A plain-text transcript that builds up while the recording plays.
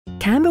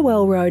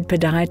Camberwell Road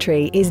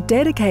Podiatry is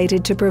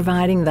dedicated to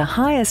providing the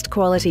highest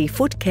quality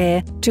foot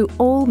care to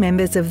all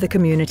members of the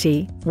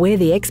community. We're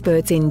the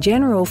experts in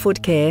general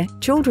foot care,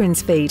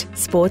 children's feet,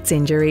 sports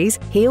injuries,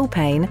 heel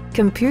pain,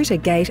 computer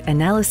gait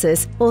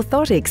analysis,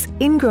 orthotics,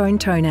 ingrown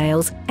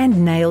toenails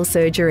and nail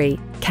surgery.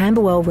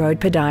 Camberwell Road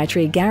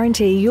Podiatry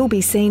guarantee you'll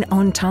be seen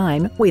on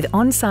time with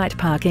on-site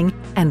parking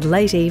and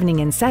late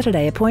evening and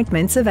Saturday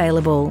appointments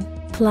available.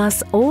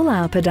 Plus, all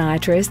our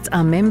podiatrists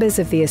are members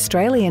of the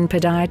Australian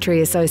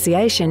Podiatry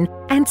Association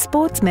and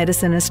Sports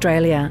Medicine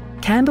Australia.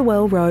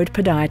 Camberwell Road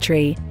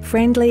Podiatry,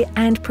 friendly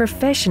and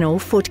professional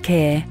foot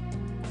care.